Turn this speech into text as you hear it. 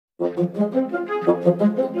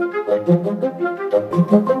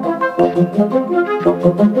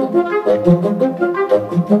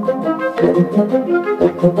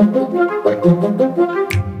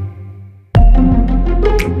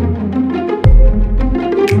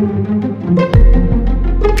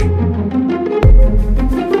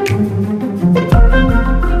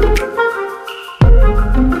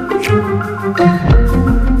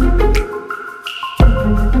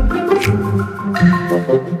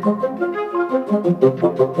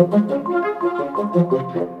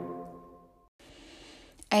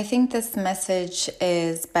I think this message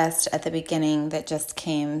is best at the beginning that just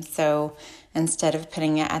came. So instead of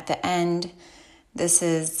putting it at the end, this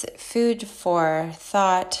is food for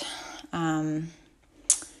thought, and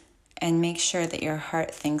make sure that your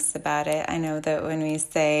heart thinks about it. I know that when we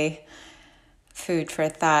say food for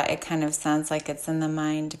thought, it kind of sounds like it's in the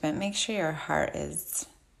mind, but make sure your heart is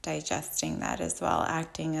digesting that as well,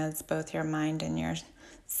 acting as both your mind and your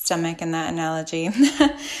stomach in that analogy.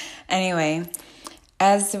 Anyway,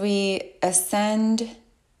 as we ascend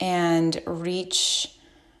and reach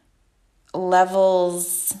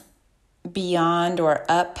levels beyond or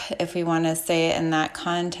up, if we want to say it in that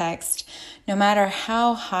context, no matter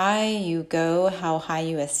how high you go, how high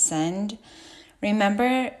you ascend,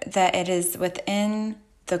 remember that it is within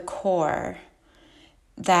the core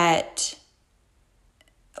that,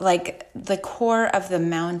 like the core of the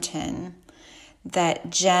mountain, that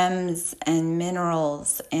gems and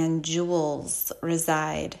minerals and jewels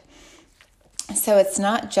reside. So it's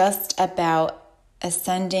not just about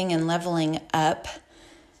ascending and leveling up,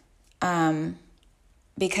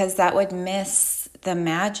 because that would miss the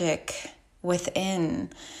magic within.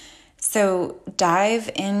 So dive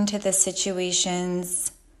into the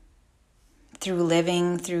situations through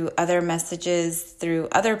living, through other messages, through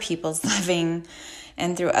other people's living,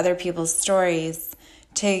 and through other people's stories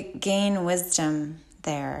to gain wisdom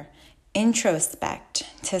there. Introspect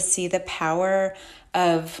to see the power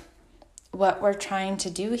of what we're trying to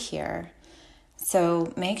do here.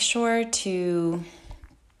 So make sure to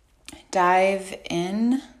dive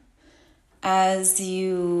in as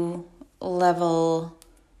you level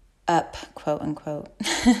up, quote unquote.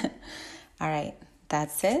 All right,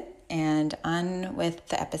 that's it. And on with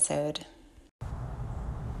the episode.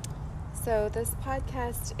 So this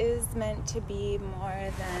podcast is meant to be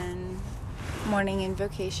more than morning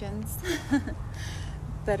invocations.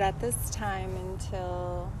 But at this time,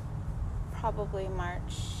 until probably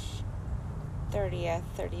March 30th,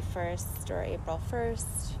 31st, or April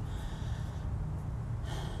 1st,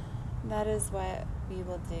 that is what we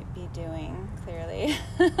will be doing, clearly.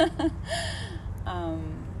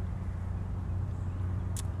 And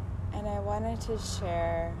I wanted to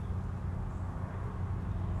share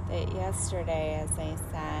that yesterday, as I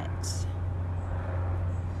sat,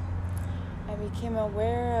 I became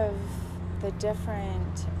aware of the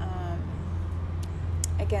different,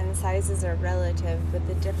 again, sizes are relative, but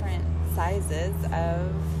the different sizes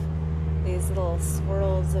of these little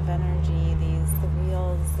swirls of energy, the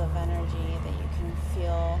wheels of energy that you can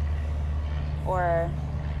feel or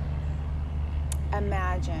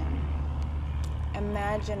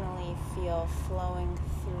imaginally feel flowing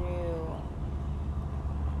through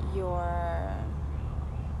your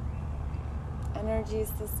energy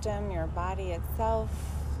system, your body itself,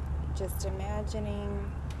 just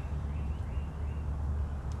imagining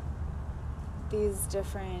these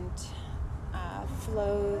different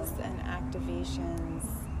flows and activations.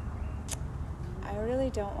 I really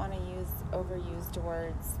don't want to use overused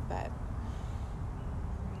words, but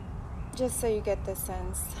just so you get the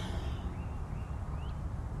sense.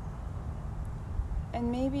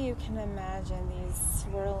 And maybe you can imagine these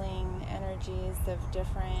swirling energies of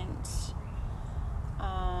different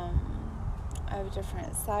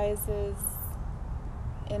sizes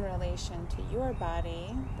in relation to your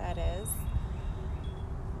body, that is.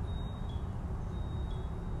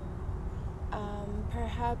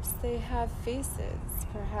 Perhaps they have faces.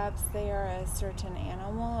 Perhaps they are a certain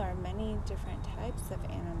animal or many different types of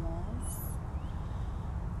animals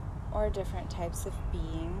or different types of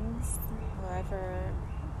beings,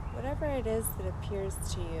 whatever it is that appears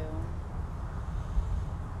to you.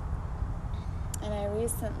 And I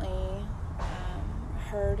recently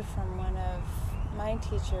heard from one of my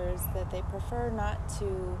teachers that they prefer not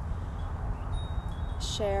to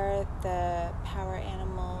share the power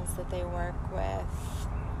animals that they work with.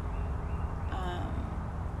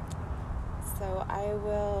 So I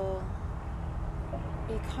will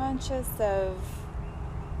be conscious of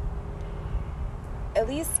at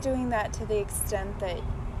least doing that to the extent that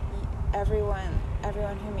everyone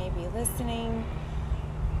who may be listening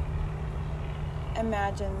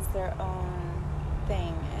imagines their own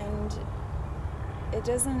thing. And it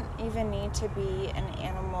doesn't even need to be an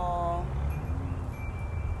animal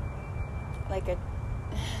like a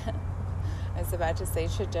I was about to say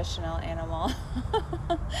traditional animal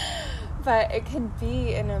but it could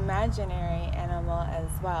be an imaginary animal as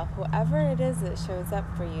well. Whoever it is that shows up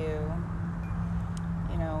for you,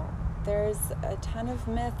 there's a ton of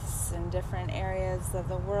myths in different areas of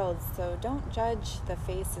the world, so don't judge the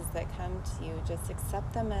faces that come to you. Just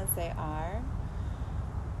accept them as they are,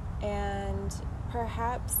 and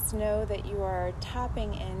perhaps know that you are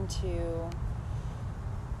tapping into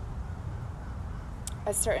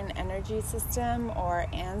a certain energy system or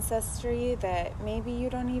ancestry that maybe you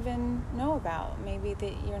don't even know about, maybe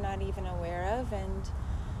that you're not even aware of,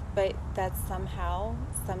 but that's somehow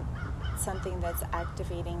something that's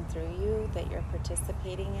activating through you that you're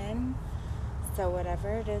participating in. So whatever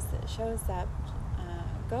it is that shows up,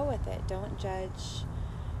 go with it. Don't judge.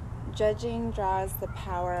 Judging draws the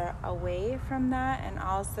power away from that, and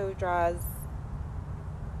also draws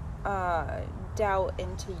doubt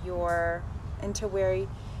into where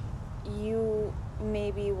you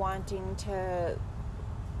may be wanting to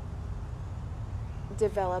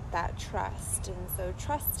develop that trust. And so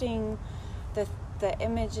trusting the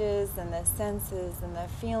images and the senses and the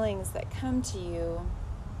feelings that come to you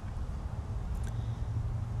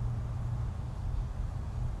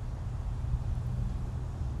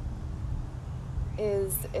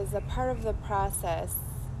is a part of the process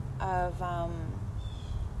of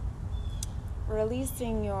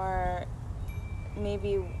releasing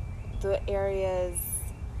maybe the areas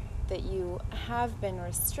that you have been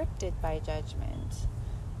restricted by judgment.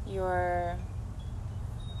 You're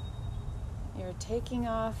taking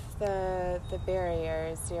off the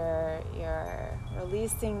barriers. You're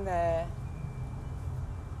releasing the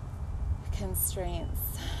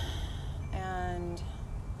constraints and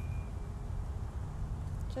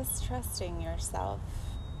just trusting yourself.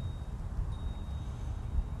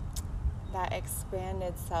 That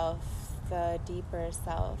expanded self, the deeper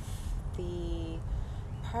self, the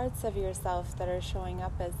parts of yourself that are showing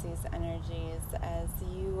up as these energies, as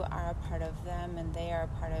you are a part of them and they are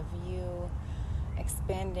a part of you,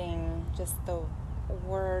 expanding just the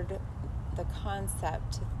word, the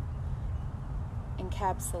concept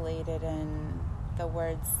encapsulated in the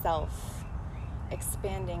word self,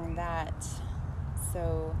 expanding that.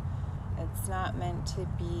 So it's not meant to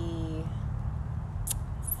be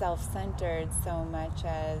self-centered so much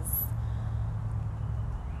as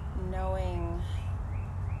knowing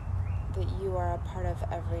that you are a part of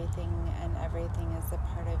everything and everything is a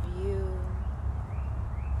part of you,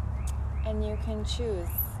 and you can choose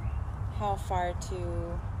how far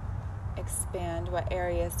to expand, what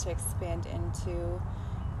areas to expand into,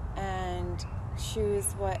 and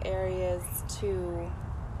choose what areas to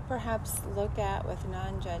perhaps look at with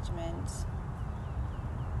non-judgment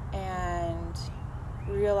and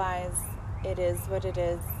realize it is what it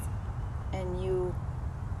is, and you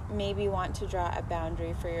maybe want to draw a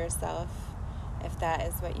boundary for yourself if that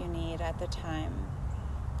is what you need at the time.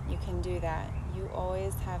 You can do that. You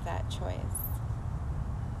always have that choice.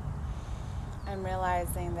 I'm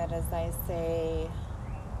realizing that as I say,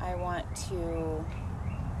 I want to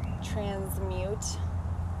transmute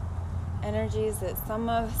energies that some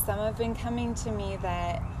have been coming to me,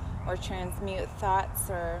 that, or transmute thoughts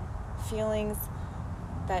or feelings,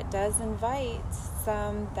 that does invite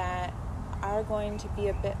some that are going to be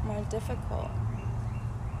a bit more difficult.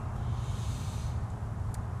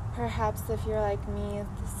 Perhaps if you're like me,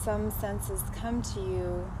 some senses come to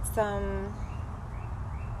you, some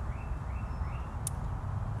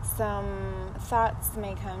thoughts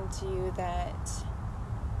may come to you that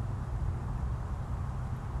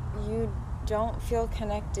you don't feel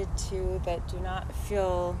connected to, that do not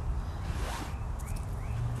feel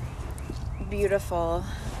beautiful,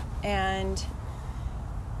 and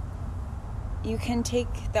you can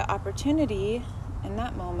take the opportunity in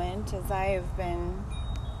that moment, as I have been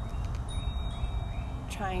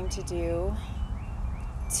trying to do,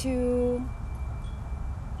 to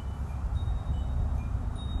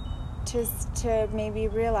maybe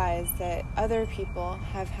realize that other people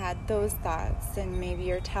have had those thoughts, and maybe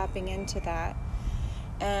you're tapping into that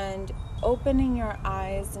and opening your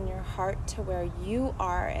eyes and your heart to where you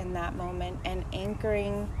are in that moment, and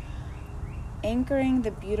anchoring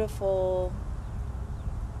the beautiful,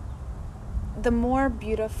 the more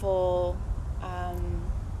beautiful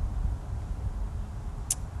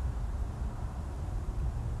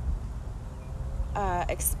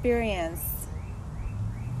experience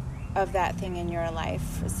of that thing in your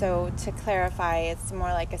life. So to clarify, it's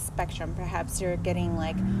more like a spectrum. Perhaps you're getting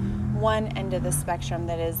like one end of the spectrum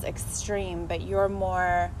that is extreme, but you're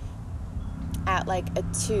more at like a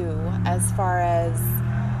 2 as far as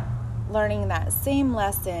learning that same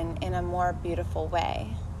lesson in a more beautiful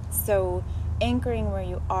way. So anchoring where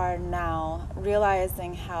you are now,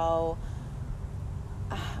 realizing how,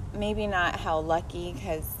 maybe not how lucky,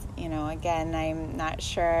 because, again, I'm not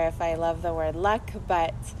sure if I love the word luck,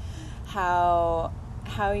 but how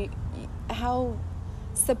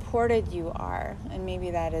supported you are, and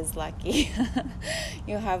maybe that is lucky.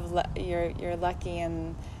 You have you're lucky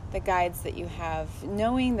in the guides that you have,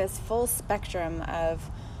 knowing this full spectrum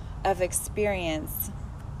of experience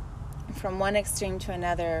from one extreme to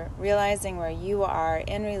another, realizing where you are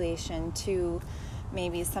in relation to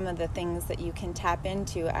maybe some of the things that you can tap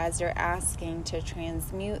into as you're asking to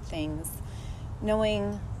transmute things,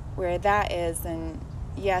 knowing where that is. And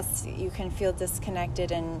yes, you can feel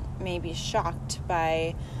disconnected and maybe shocked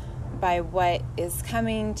by what is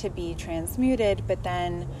coming to be transmuted, but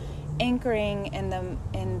then anchoring in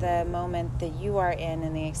the moment that you are in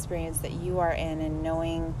and the experience that you are in, and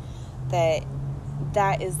knowing that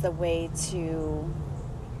is the way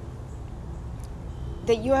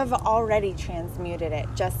that you have already transmuted it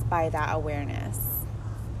just by that awareness.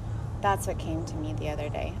 That's what came to me the other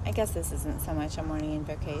day. I guess this isn't so much a morning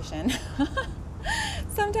invocation.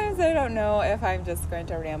 Sometimes I don't know if I'm just going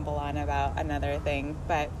to ramble on about another thing,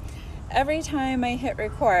 but every time I hit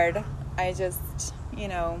record, I just,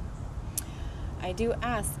 I do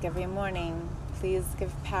ask every morning, please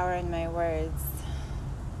give power in my words.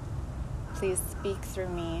 Please speak through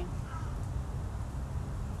me.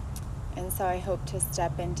 And so I hope to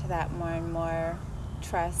step into that more and more,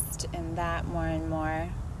 trust in that more and more.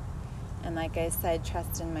 And like I said,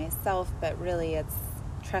 trust in myself, but really it's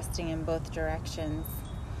trusting in both directions.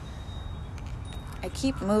 I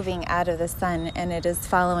keep moving out of the sun and it is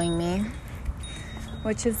following me,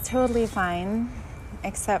 which is totally fine,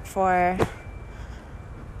 except for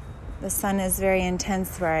the sun is very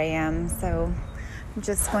intense where I am, so I'm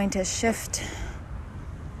just going to shift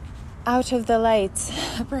out of the light.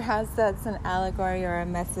 Perhaps that's an allegory or a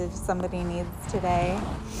message somebody needs today.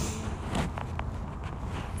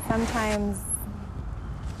 Sometimes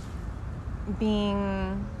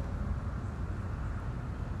being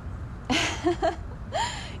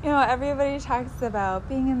everybody talks about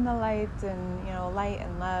being in the light and, light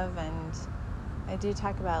and love, and I do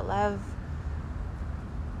talk about love.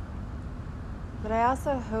 But I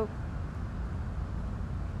also hope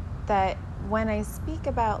that when I speak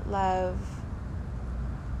about love,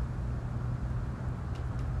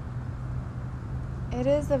 it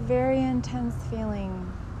is a very intense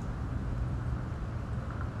feeling.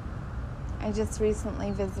 I just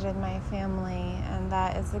recently visited my family, and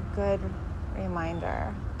that is a good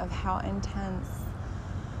reminder of how intense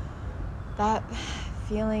that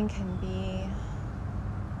feeling can be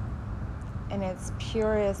in its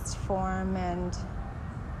purest form, and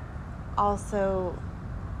also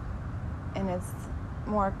in its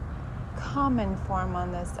more common form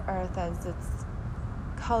on this earth, as it's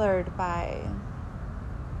colored by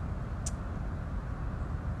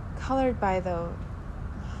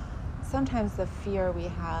sometimes the fear we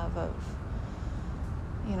have of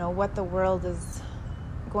what the world is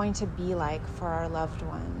going to be like for our loved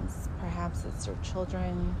ones. Perhaps it's your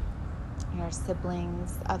children, your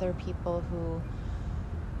siblings, other people who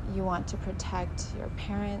you want to protect, your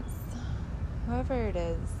parents, whoever it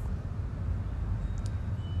is.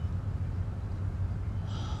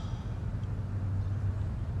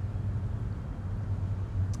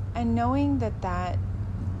 And knowing that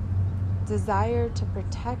desire to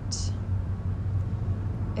protect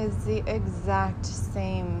is the exact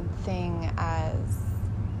same thing as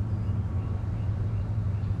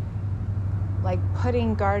like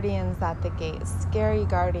putting guardians at the gate, scary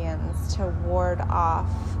guardians, to ward off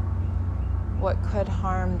what could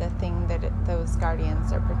harm the thing that those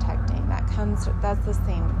guardians are protecting. It comes from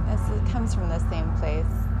the same place.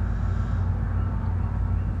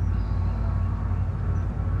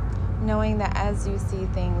 Knowing that as you see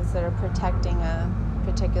things that are protecting a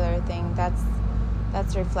particular thing,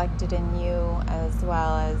 that's reflected in you, as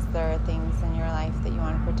well as there are things in your life that you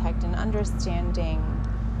want to protect, and understanding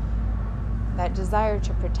that desire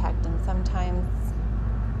to protect. And sometimes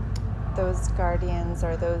those guardians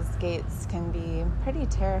or those gates can be pretty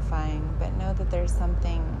terrifying, but know that there's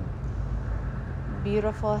something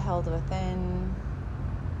beautiful held within.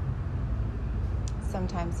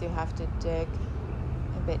 Sometimes you have to dig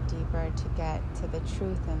a bit deeper to get to the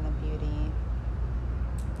truth and the beauty.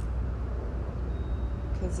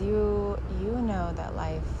 because you know that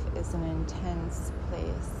life is an intense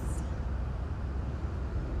place.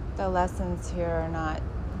 The lessons here are not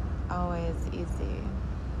always easy.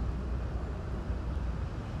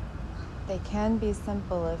 They can be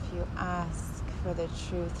simple if you ask for the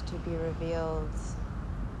truth to be revealed.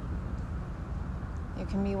 You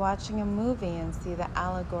can be watching a movie and see the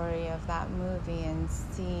allegory of that movie and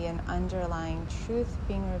see an underlying truth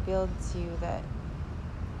being revealed to you that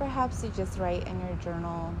perhaps you just write in your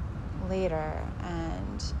journal later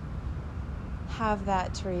and have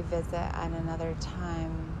that to revisit at another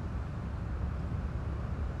time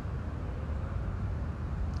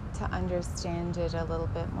to understand it a little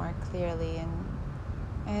bit more clearly. And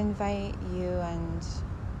I invite you, and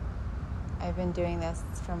I've been doing this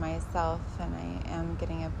for myself, and I am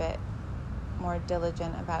getting a bit more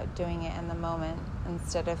diligent about doing it in the moment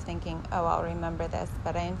instead of thinking, oh, I'll remember this.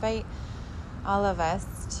 But I invite all of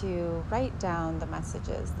us to write down the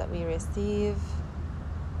messages that we receive,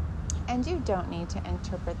 and you don't need to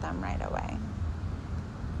interpret them right away.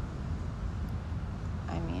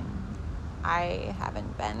 I mean, I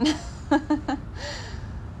haven't been.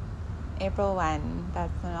 April 1,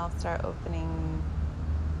 that's when I'll start opening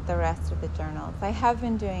the rest of the journals. I have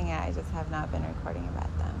been doing it, I just have not been recording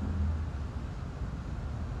about them.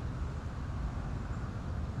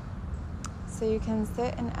 So you can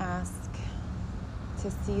sit and ask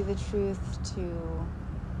to see the truth, to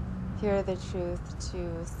hear the truth,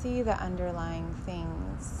 to see the underlying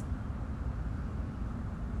things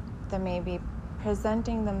that may be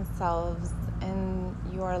presenting themselves in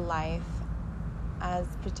your life as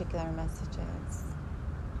particular messages.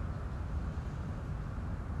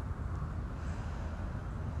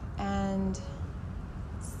 And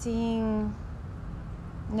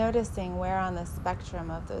noticing where on the spectrum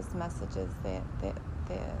of those messages they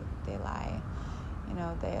lie. You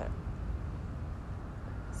know, they're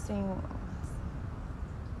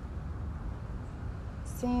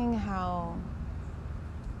seeing how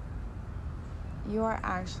you're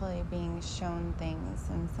actually being shown things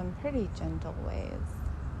in some pretty gentle ways.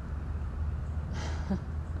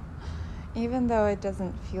 Even though it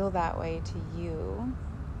doesn't feel that way to you,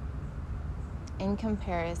 in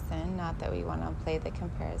comparison, not that we want to play the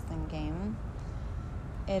comparison game,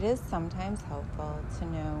 it is sometimes helpful to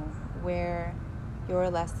know where your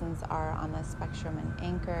lessons are on the spectrum and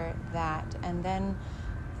anchor that. And then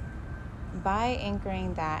by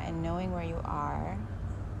anchoring that and knowing where you are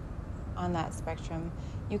on that spectrum,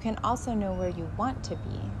 you can also know where you want to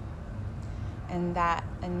be. And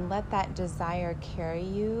let that desire carry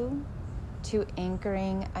you to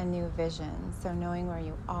anchoring a new vision. So knowing where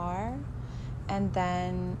you are, and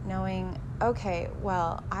then knowing, okay,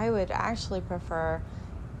 well, I would actually prefer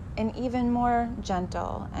an even more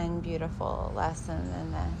gentle and beautiful lesson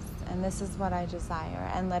than this. And this is what I desire,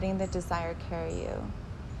 and letting the desire carry you.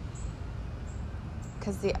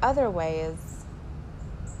 Because the other way is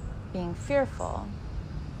being fearful.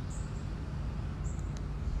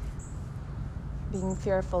 Being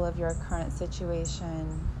fearful of your current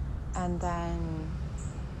situation, and then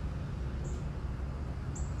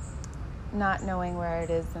not knowing where it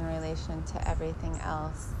is in relation to everything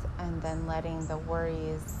else, and then letting the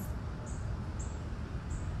worries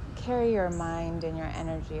carry your mind and your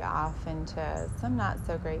energy off into some not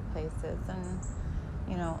so great places. And,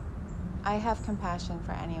 you know, I have compassion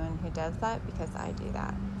for anyone who does that, because I do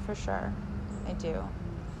that, for sure. I do.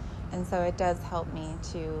 And so it does help me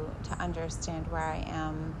to understand where I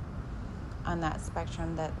am on that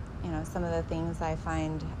spectrum, that, you know, some of the things I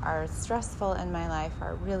find are stressful in my life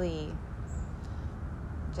are really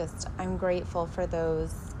just, I'm grateful for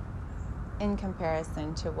those in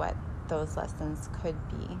comparison to what those lessons could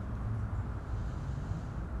be.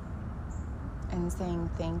 And saying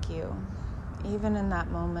thank you. Even in that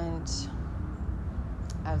moment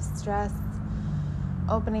of stress,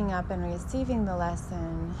 opening up and receiving the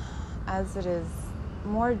lesson as it is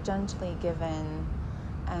more gently given,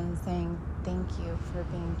 and saying thank you for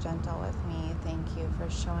being gentle with me. Thank you for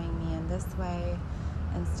showing me in this way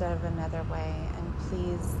instead of another way. And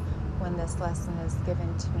please, when this lesson is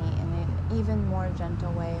given to me in an even more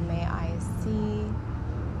gentle way, may I see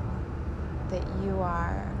that you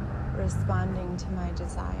are responding to my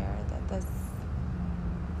desire,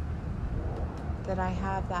 that I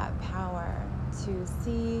have that power to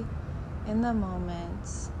see in the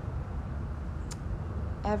moment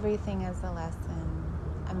everything as a lesson,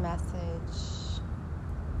 a message,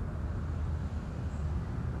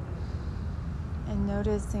 and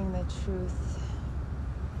noticing the truth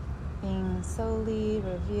being slowly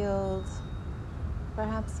revealed,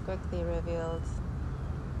 perhaps quickly revealed.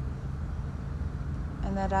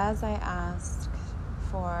 And that as I ask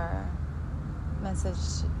for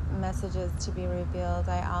messages to be revealed,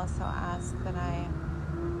 I also ask that I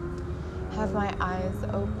have my eyes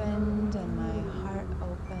opened and my heart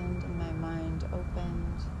opened and my mind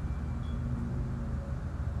opened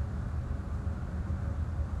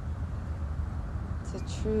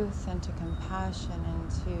to truth and to compassion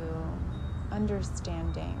and to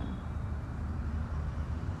understanding.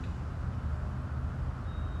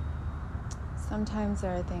 Sometimes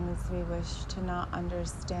there are things we wish to not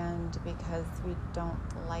understand because we don't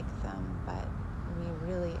like them, but we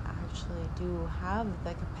really actually do have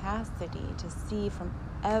the capacity to see from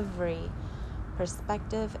every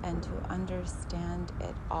perspective and to understand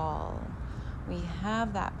it all. We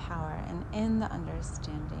have that power, and in the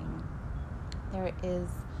understanding, there is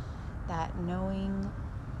that knowing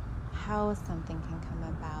how something can come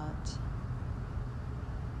about,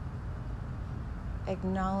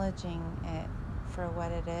 acknowledging it for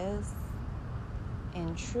what it is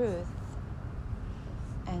in truth,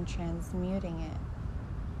 and transmuting it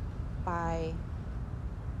by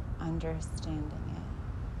understanding it.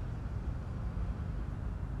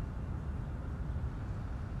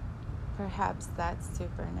 Perhaps that's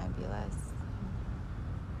super nebulous.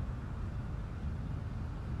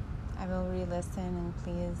 I will re-listen, and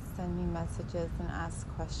please send me messages and ask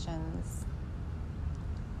questions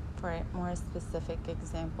for more specific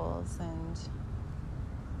examples. And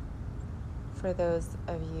for those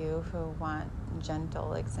of you who want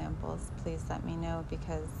gentle examples, please let me know,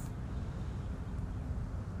 because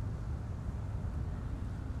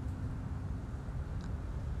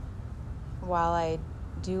while I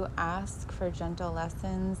do ask for gentle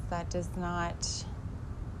lessons, that does not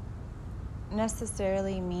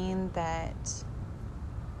necessarily mean that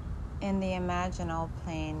in the imaginal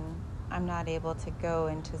plane I'm not able to go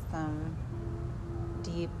into some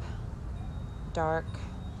deep, dark,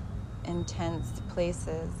 intense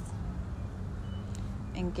places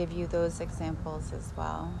and give you those examples as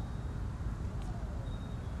well.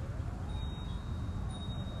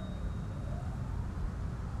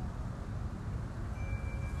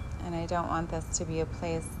 And I don't want this to be a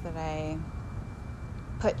place that I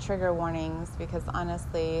put trigger warnings, because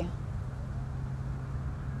honestly,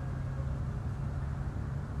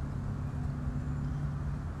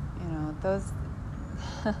 those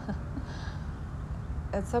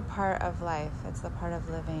it's a part of life. It's a part of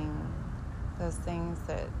living. Those things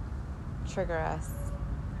that trigger us,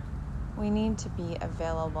 we need to be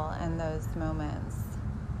available in those moments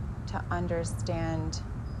to understand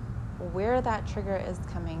where that trigger is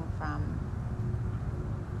coming from,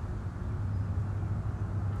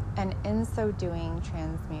 and in so doing,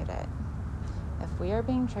 transmute it. If we are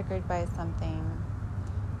being triggered by something,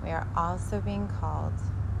 we are also being called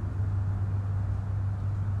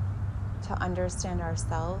to understand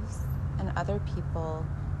ourselves and other people,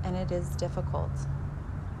 and it is difficult.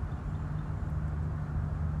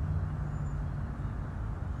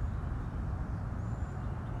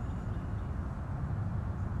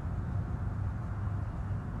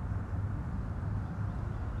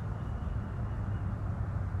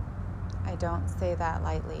 I don't say that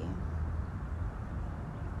lightly.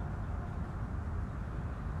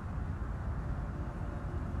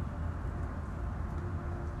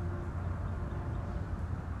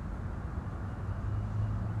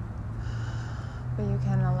 But you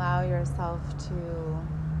can allow yourself to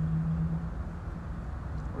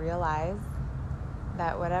realize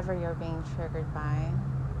that whatever you're being triggered by,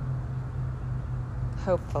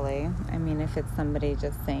 hopefully, if it's somebody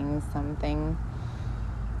just saying something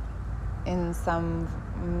in some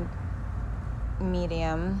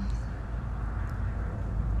medium,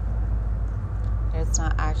 it's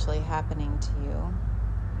not actually happening to you,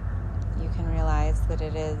 you can realize that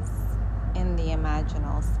it is in the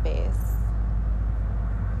imaginal space.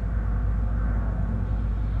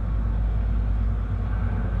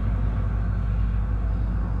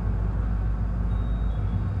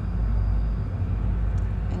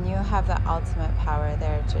 And you have the ultimate power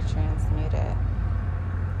there to transmute it.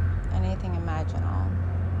 Anything imaginal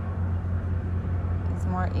is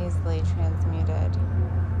more easily transmuted.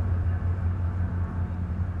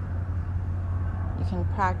 You can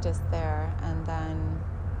practice there, and then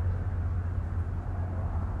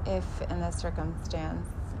if in the circumstance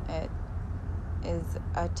it is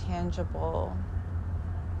a tangible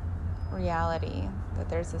reality, that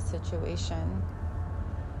there's a situation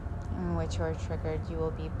in which you're triggered, you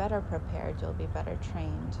will be better prepared, you'll be better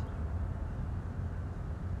trained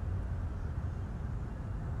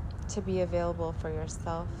to be available for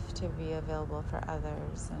yourself, to be available for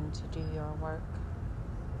others, and to do your work.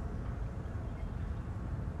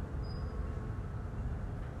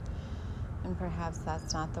 And perhaps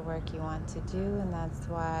that's not the work you want to do, and that's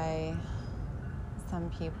why some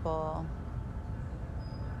people,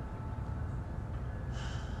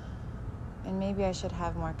 and maybe I should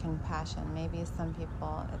have more compassion. Maybe some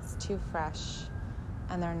people, it's too fresh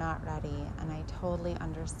and they're not ready, and I totally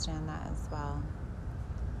understand that as well.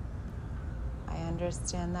 I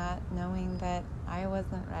understand that, knowing that I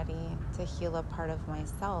wasn't ready to heal a part of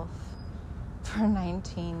myself for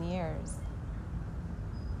 19 years.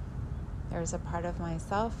 There was a part of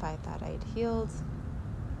myself I thought I'd healed.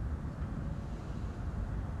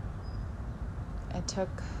 It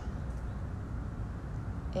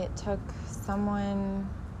took someone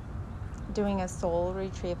doing a soul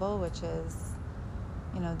retrieval, which is,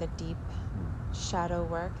 the deep shadow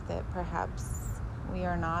work that perhaps we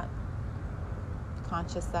are not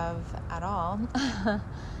conscious of at all,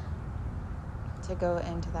 to go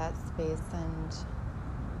into that space and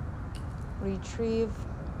retrieve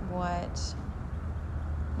what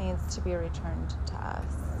needs to be returned to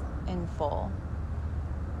us in full.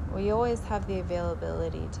 We always have the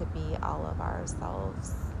availability to be all of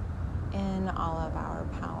ourselves in all of our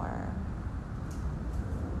power.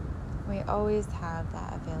 We always have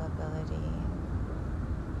that availability.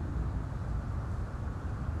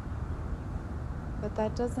 But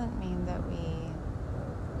that doesn't mean that we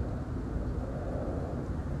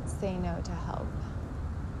say no to help.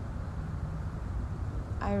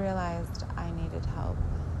 I realized I needed help.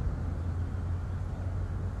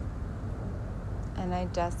 And I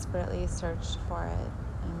desperately searched for it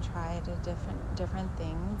and tried different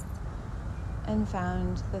things and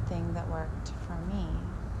found the thing that worked for me.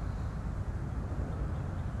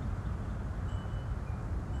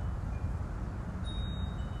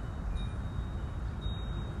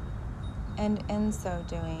 And in so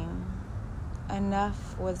doing,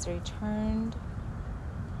 enough was returned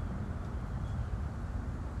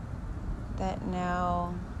that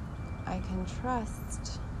now I can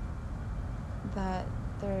trust that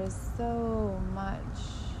there is so much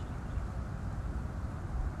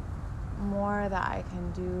more that I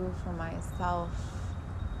can do for myself,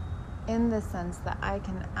 in the sense that I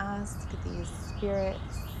can ask these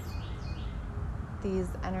spirits, these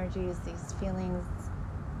energies, these feelings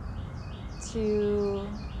to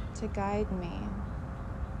guide me,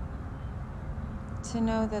 to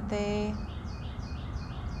know that they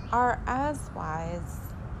are as wise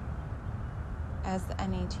as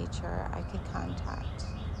any teacher I could contact.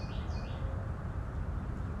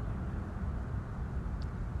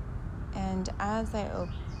 And as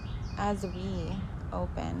we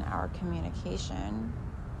open our communication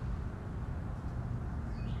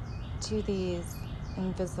to these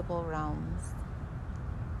invisible realms,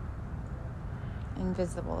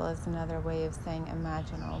 invisible is another way of saying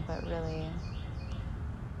imaginal, but really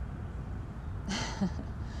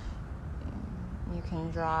you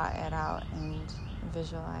can draw it out and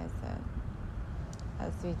visualize it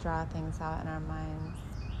as we draw things out in our minds.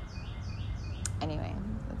 Anyway,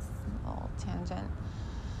 it's a little tangent.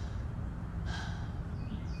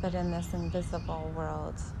 But in this invisible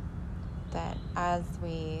world, that as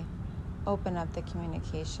we open up the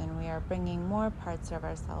communication, we are bringing more parts of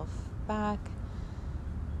ourselves back,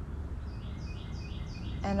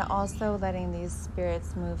 and also letting these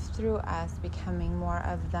spirits move through us, becoming more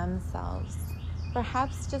of themselves.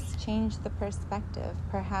 Perhaps just change the perspective.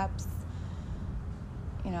 Perhaps,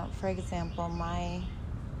 for example, my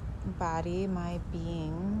body, my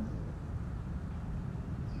being,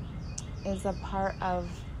 is a part of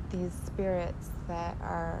these spirits that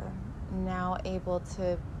are now able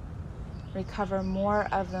to recover more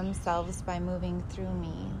of themselves by moving through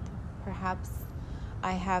me. Perhaps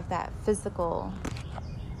I have that physical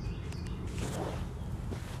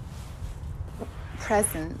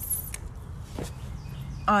presence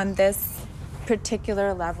on this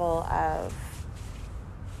particular level of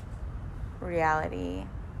reality,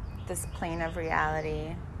 this plane of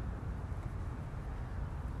reality,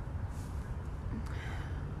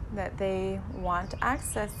 that they want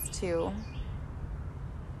access to.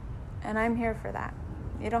 And I'm here for that.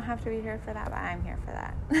 You don't have to be here for that, but I'm here for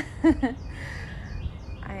that.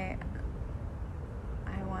 I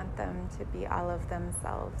want them to be all of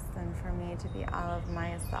themselves, and for me to be all of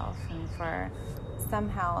myself, and for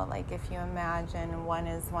somehow, like, if you imagine one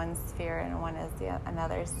is one sphere and one is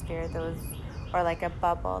another sphere, or like a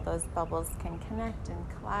bubble, those bubbles can connect and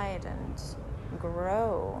collide and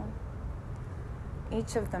grow.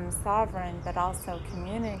 Each of them sovereign, but also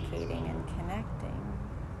communicating and connecting.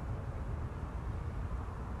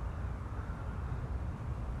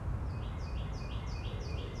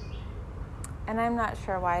 And I'm not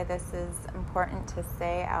sure why this is important to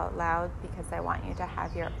say out loud, because I want you to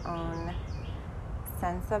have your own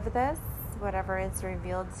sense of this, whatever is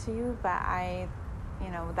revealed to you, but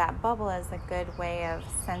that bubble is a good way of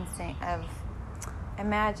sensing, of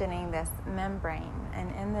imagining this membrane.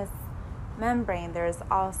 And in this membrane, there's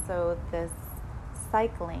also this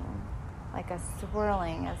cycling, like a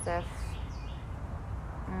swirling, as if,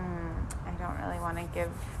 I don't really want to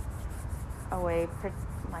give away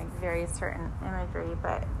like very certain imagery,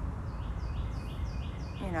 but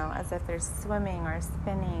as if there's swimming or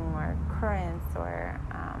spinning or currents or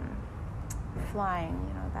flying,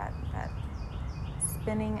 that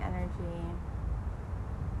spinning energy.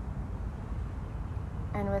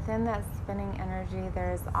 And within that spinning energy,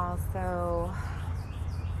 there's also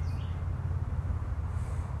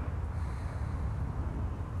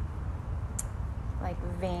like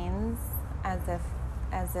veins,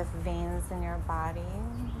 as if veins in your body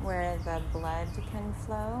where the blood can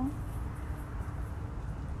flow.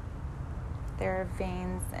 There are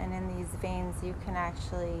veins, and in these veins you can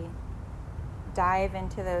actually dive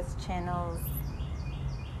into those channels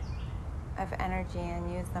of energy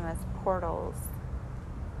and use them as portals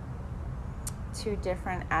to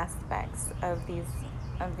different aspects of these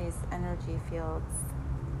energy fields.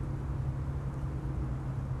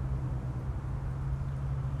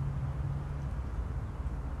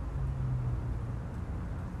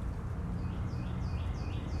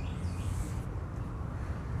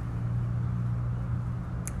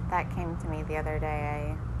 That came to me the other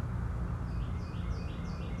day.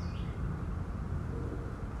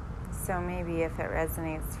 So maybe if it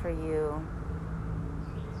resonates for you,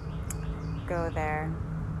 go there.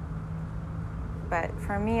 But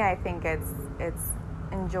for me, I think it's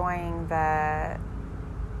enjoying the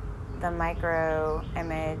micro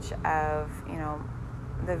image of,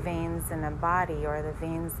 the veins in a body or the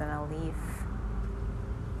veins in a leaf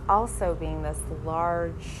also being this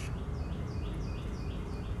large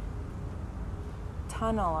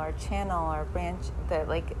tunnel or channel or branch that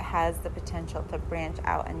has the potential to branch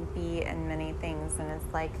out and be in many things. And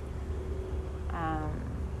it's like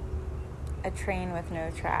a train with no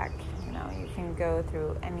track. You can go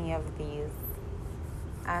through any of these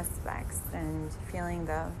aspects and feeling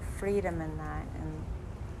the freedom in that, and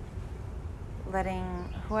letting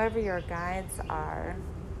whoever your guides are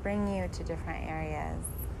bring you to different areas.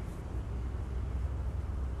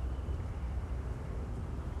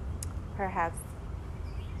 Perhaps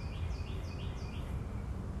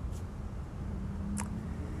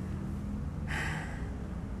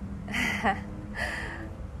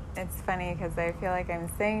it's funny because I feel like I'm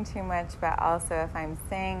saying too much, but also if I'm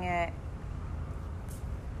saying it,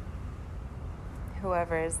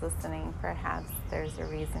 whoever is listening, perhaps there's a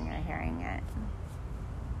reason you're hearing it.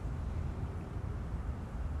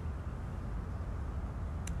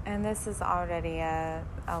 And this is already a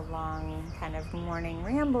long kind of morning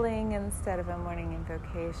rambling instead of a morning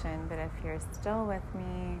invocation, but if you're still with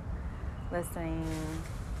me, listening,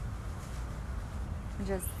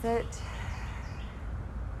 just sit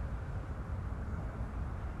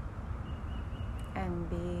and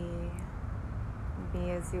be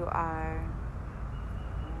as you are.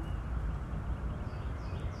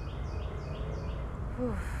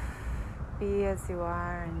 Be as you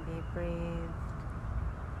are and be breathed.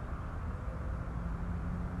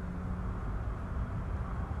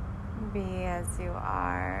 Be as you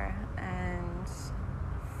are and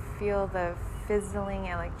feel the fizzling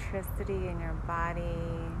electricity in your body,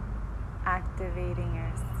 activating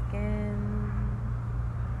your skin.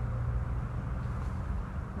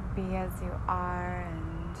 Be as you are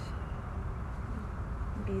and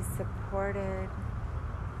be supported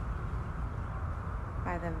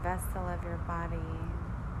by the vessel of your body,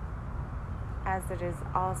 as it is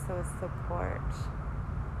also a support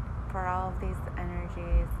for all of these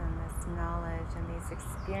energies and this knowledge and these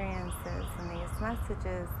experiences and these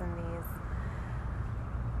messages and these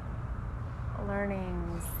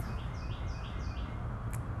learnings.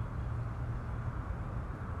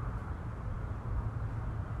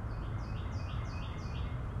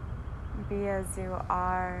 Be as you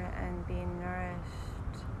are and be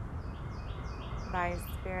nourished by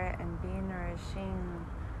spirit and be nourishing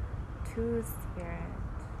to spirit.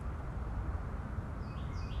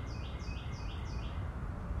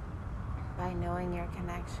 By knowing your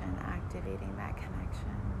connection, activating that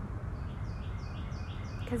connection.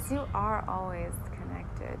 Because you are always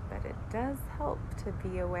connected, but it does help to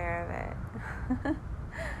be aware of it.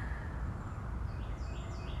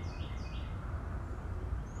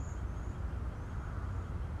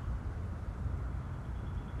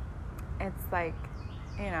 It's like,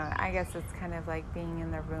 I guess it's kind of like being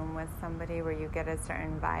in the room with somebody where you get a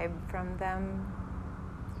certain vibe from them.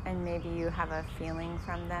 and maybe you have a feeling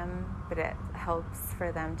from them, but it helps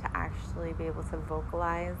for them to actually be able to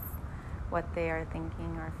vocalize what they are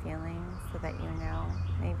thinking or feeling so that you know.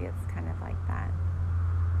 Maybe it's kind of like that.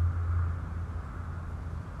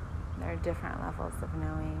 There are different levels of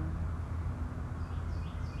knowing.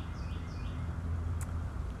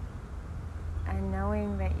 And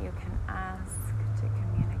knowing that you can ask to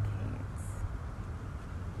communicate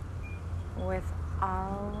with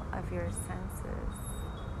all of your senses,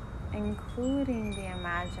 including the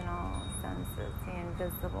imaginal senses, the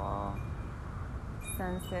invisible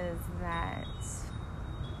senses that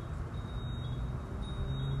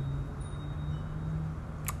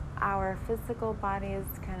our physical bodies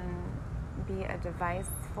can be a device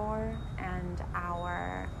for, and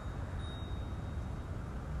our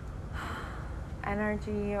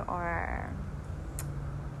energy or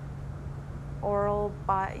aura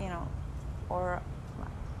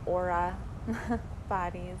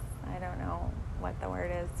bodies, I don't know what the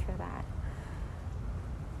word is for that,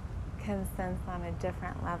 can sense on a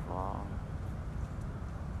different level.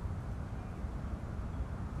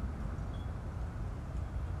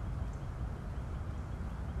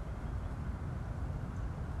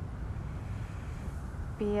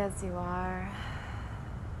 Be as you are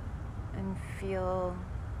and feel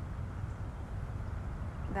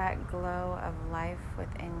that glow of life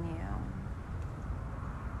within you.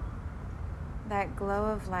 That glow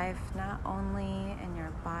of life not only in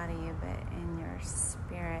your body but in your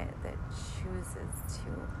spirit that chooses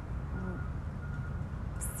to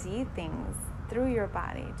see things through your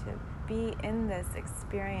body, to be in this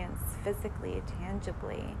experience physically,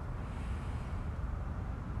 tangibly.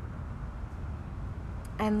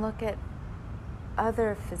 And look at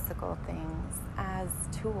other physical things as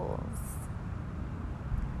tools,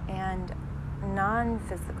 and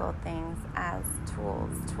non-physical things as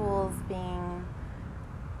tools. Tools being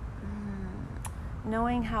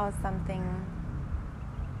knowing how something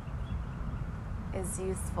is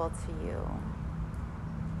useful to you,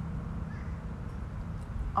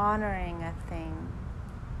 honoring a thing,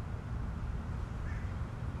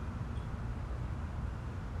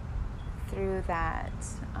 through that,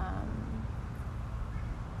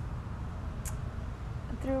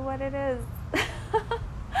 through what it is.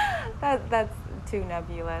 That's too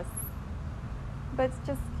nebulous. But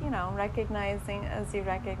just, recognizing, as you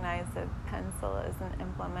recognize a pencil as an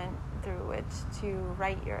implement through which to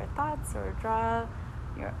write your thoughts or draw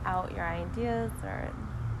out your ideas or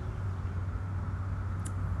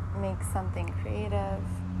make something creative.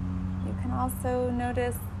 You can also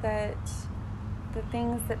notice that the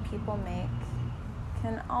things that people make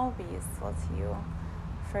can all be useful to you.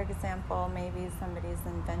 For example, maybe somebody's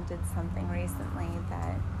invented something recently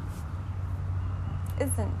that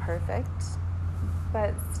isn't perfect,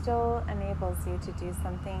 but still enables you to do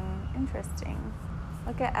something interesting.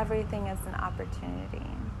 Look at everything as an opportunity.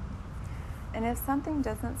 And if something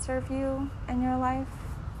doesn't serve you in your life,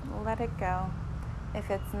 let it go. If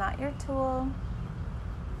it's not your tool,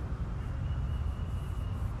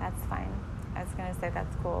 that's fine. I was going to say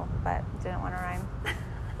that's cool, but didn't want to rhyme.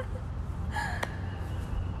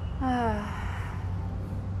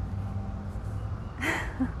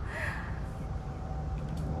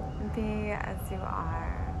 Be as you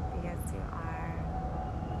are. Be as you are.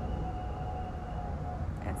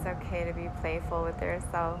 It's okay to be playful with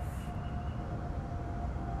yourself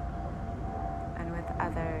and with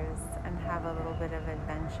others and have a little bit of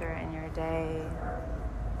adventure in your day.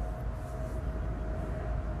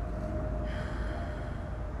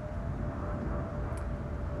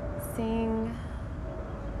 Seeing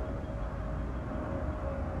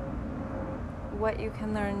what you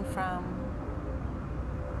can learn from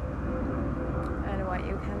and what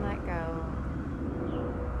you can let go.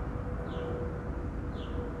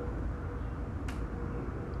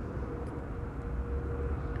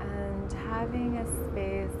 And having a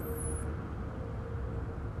space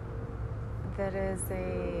that is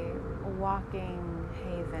a walking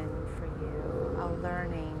haven for you, a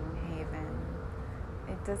learning haven.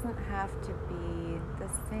 It doesn't have to be the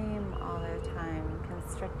same all the time,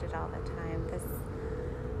 constricted all the time.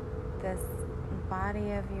 This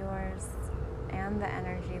body of yours and the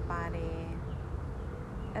energy body,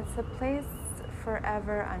 it's a place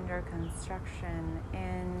forever under construction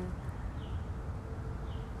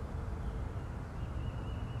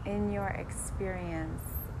in your experience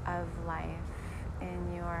of life,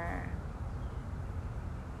 in your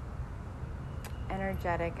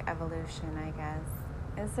energetic evolution, I guess.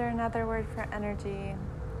 Is there another word for energy?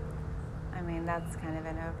 I mean, that's kind of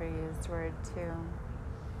an overused word too.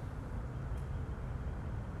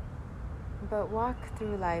 But walk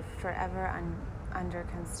through life forever under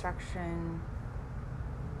construction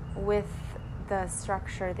with the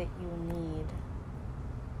structure that you need,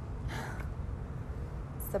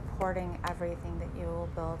 supporting everything that you will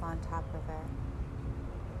build on top of it.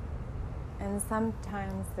 And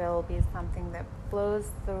sometimes there will be something that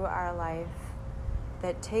blows through our life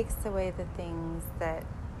that takes away the things that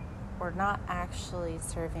were not actually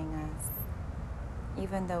serving us,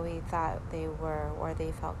 even though we thought they were or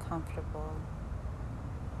they felt comfortable.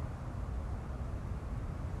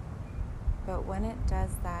 But when it does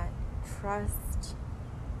that, trust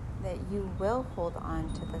that you will hold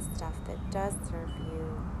on to the stuff that does serve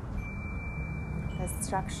you, the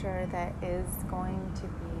structure that is going to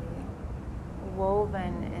be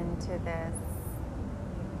woven into this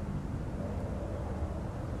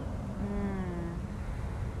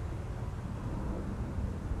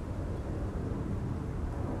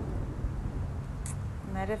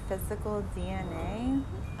metaphysical DNA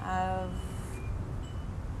of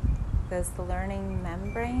this learning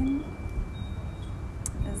membrane.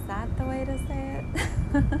 Is that the way to say it?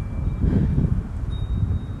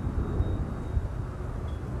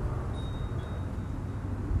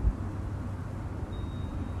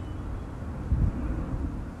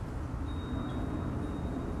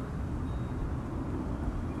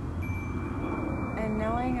 And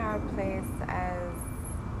knowing our place as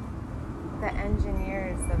the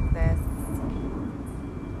engineers of this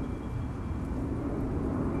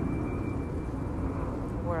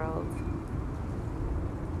world.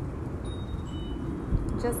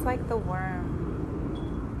 Just like the worm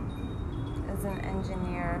is an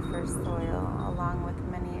engineer for soil, along with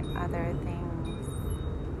many other things.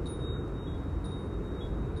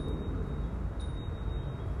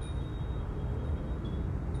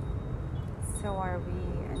 So are we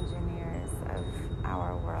engineers of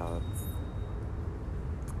our worlds,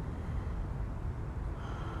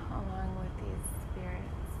 along with these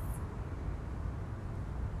spirits.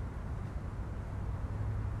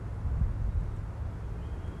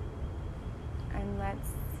 And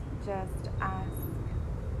let's just ask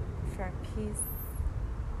for peace,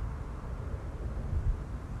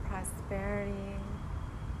 prosperity,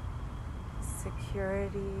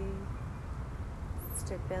 security,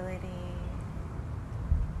 stability,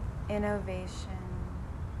 innovation,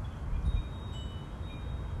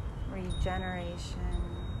 regeneration,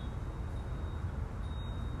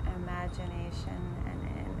 imagination,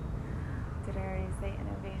 did I already say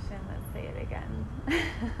innovation? Let's say it again.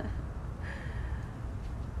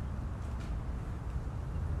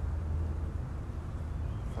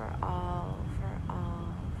 For all, for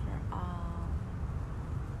all, for all.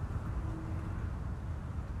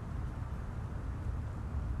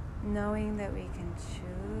 Knowing that we can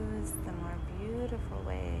choose the more beautiful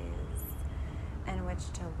ways in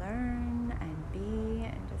which to learn and be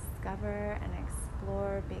and discover and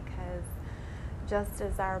explore, because just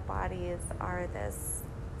as our bodies are this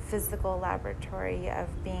physical laboratory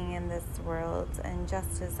of being in this world, and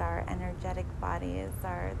just as our energetic bodies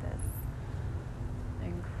are this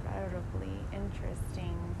incredibly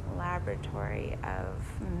interesting laboratory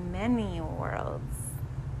of many worlds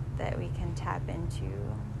that we can tap into.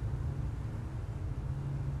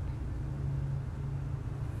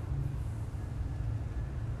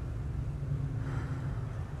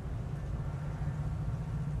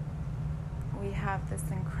 We have this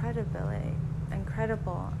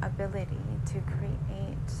incredible ability to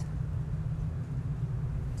create,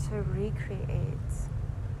 to recreate,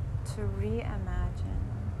 to reimagine,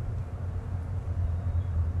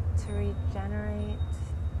 to regenerate,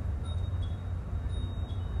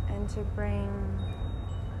 and to bring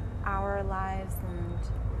our lives and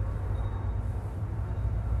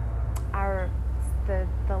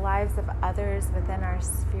the lives of others within our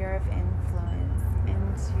sphere of influence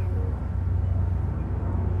into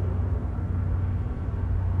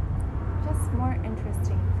just more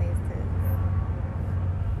interesting places.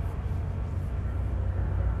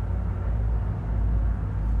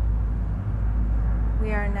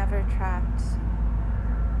 We are never trapped.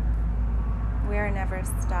 We are never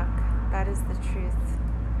stuck. That is the truth.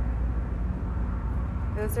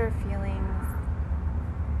 Those are feelings.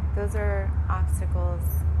 Those are obstacles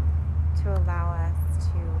to allow us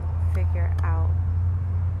to figure out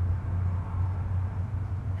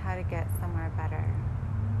how to get somewhere better.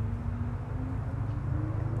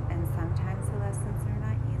 And sometimes the lessons are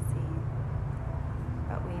not easy,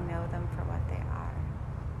 but we know them for what they are.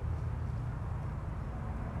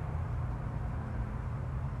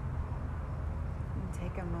 And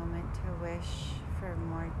take a moment to wish for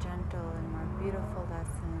more gentle and more beautiful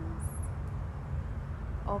lessons.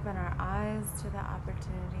 Open our eyes to the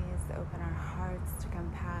opportunities, open our hearts to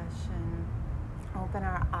compassion, open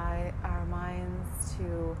our minds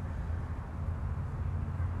to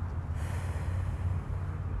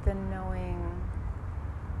the knowing,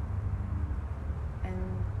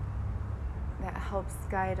 and that helps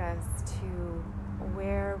guide us to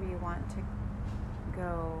where we want to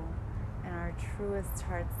go and our truest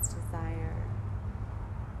heart's desire.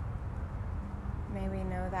 May we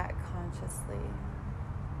know that consciously.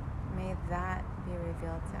 May that be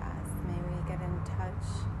revealed to us. May we get in touch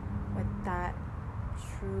with that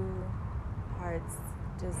true heart's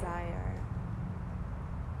desire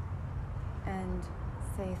and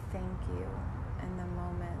say thank you in the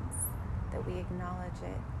moments that we acknowledge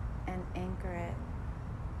it and anchor it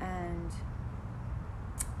and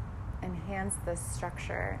enhance the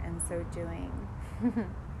structure in so doing.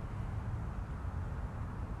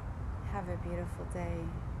 Have a beautiful day.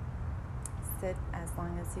 Sit as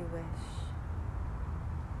long as you wish.